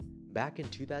Back in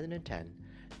 2010,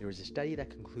 there was a study that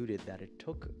concluded that it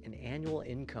took an annual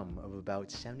income of about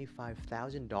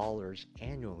 $75,000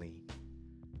 annually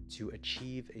to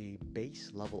achieve a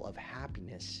base level of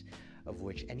happiness, of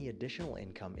which any additional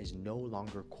income is no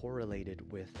longer correlated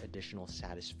with additional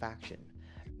satisfaction.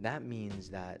 That means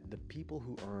that the people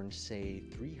who earn, say,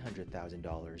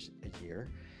 $300,000 a year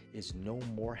is no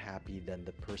more happy than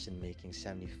the person making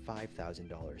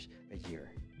 $75,000 a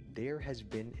year. There has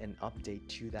been an update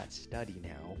to that study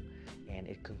now, and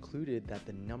it concluded that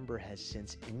the number has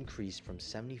since increased from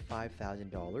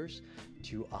 $75,000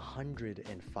 to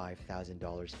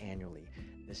 $105,000 annually.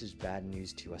 This is bad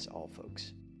news to us all,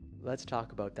 folks. Let's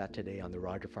talk about that today on the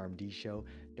Roger Farm D Show.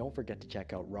 Don't forget to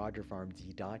check out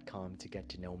rogerfarmd.com to get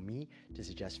to know me, to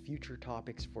suggest future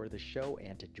topics for the show,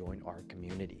 and to join our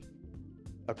community.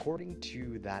 According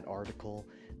to that article,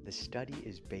 the study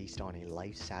is based on a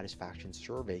life satisfaction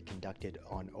survey conducted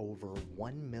on over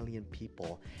 1 million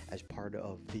people as part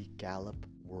of the Gallup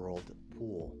World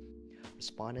Poll.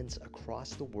 Respondents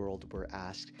across the world were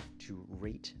asked to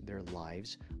rate their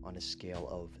lives on a scale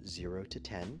of 0 to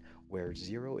 10, where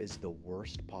 0 is the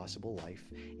worst possible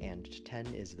life and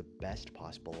 10 is the best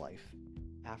possible life.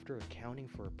 After accounting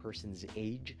for a person's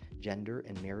age, gender,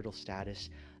 and marital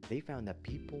status, they found that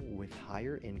people with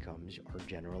higher incomes are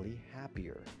generally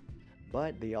happier.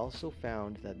 But they also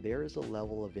found that there is a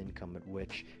level of income at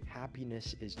which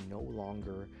happiness is no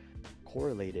longer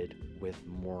correlated with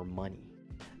more money.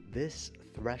 This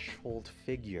threshold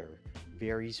figure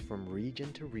varies from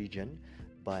region to region,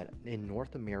 but in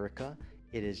North America,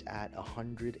 it is at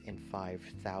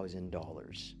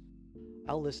 $105,000.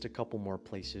 I'll list a couple more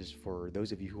places for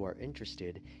those of you who are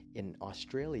interested. In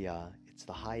Australia, it's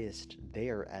the highest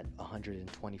there at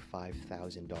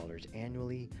 $125,000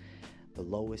 annually. The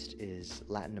lowest is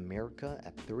Latin America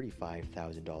at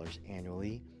 $35,000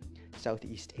 annually.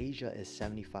 Southeast Asia is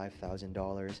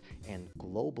 $75,000, and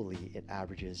globally it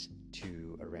averages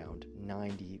to around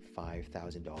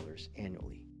 $95,000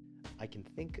 annually. I can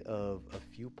think of a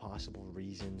few possible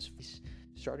reasons,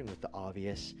 starting with the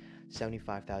obvious.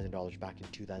 $75,000 back in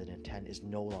 2010 is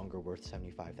no longer worth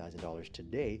 $75,000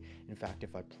 today. In fact,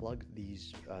 if I plug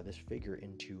this figure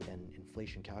into an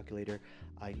inflation calculator,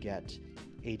 I get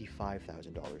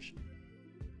 $85,000.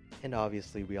 And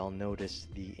obviously, we all notice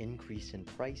the increase in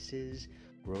prices,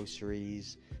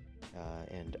 groceries,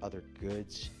 and other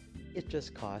goods. It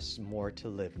just costs more to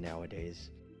live nowadays.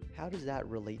 How does that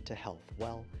relate to health?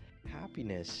 Well,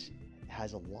 happiness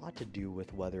has a lot to do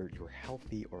with whether you're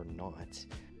healthy or not,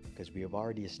 because we have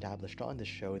already established on the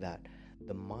show that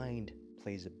the mind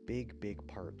plays a big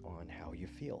part on how you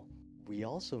feel. We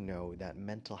also know that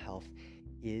mental health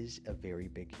is a very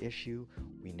big issue.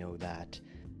 We know that,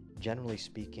 generally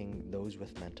speaking, those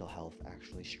with mental health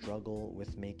actually struggle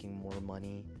with making more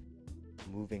money,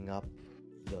 moving up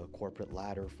the corporate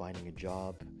ladder, finding a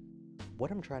job.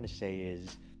 What I'm trying to say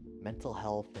is mental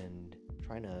health and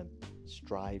trying to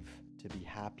strive to be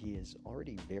happy is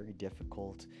already very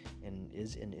difficult and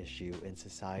is an issue in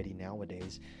society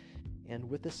nowadays. And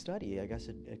with this study, I guess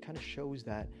it kind of shows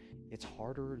that it's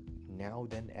harder now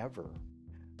than ever.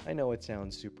 I know it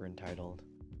sounds super entitled,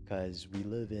 because we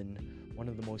live in one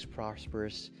of the most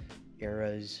prosperous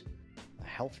eras,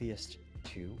 healthiest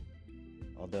too.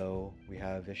 Although we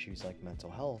have issues like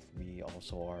mental health, we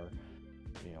also are,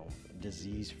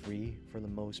 disease-free for the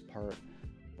most part.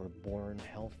 We're born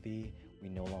healthy. We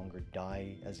no longer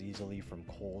die as easily from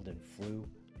cold and flu.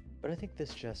 But I think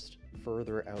this just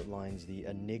further outlines the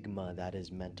enigma that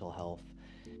is mental health.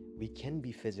 We can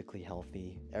be physically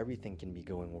healthy, everything can be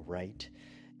going right,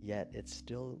 yet it's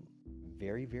still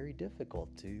very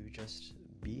difficult to just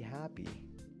be happy.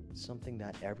 It's something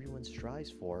that everyone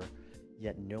strives for,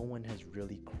 yet no one has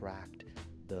really cracked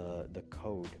the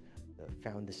code,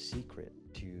 found the secret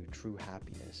to true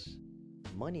happiness.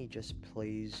 Money just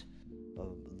plays a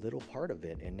little part of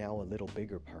it, and now a little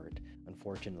bigger part,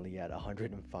 unfortunately at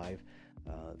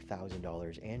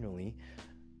 $105,000 annually.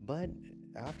 But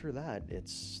after that,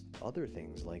 it's other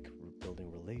things like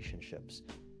building relationships,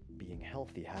 being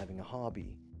healthy, having a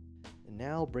hobby. And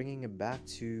now bringing it back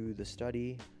to the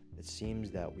study, it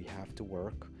seems that we have to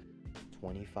work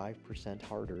 25%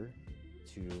 harder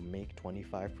to make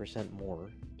 25%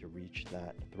 more to reach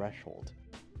that threshold.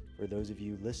 For those of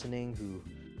you listening who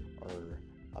are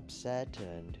upset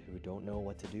and who don't know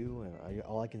what to do,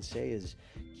 all I can say is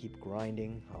keep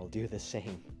grinding. I'll do the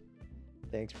same.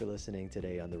 Thanks for listening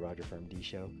today on the Roger Farm D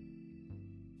Show.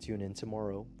 Tune in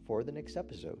tomorrow for the next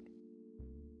episode.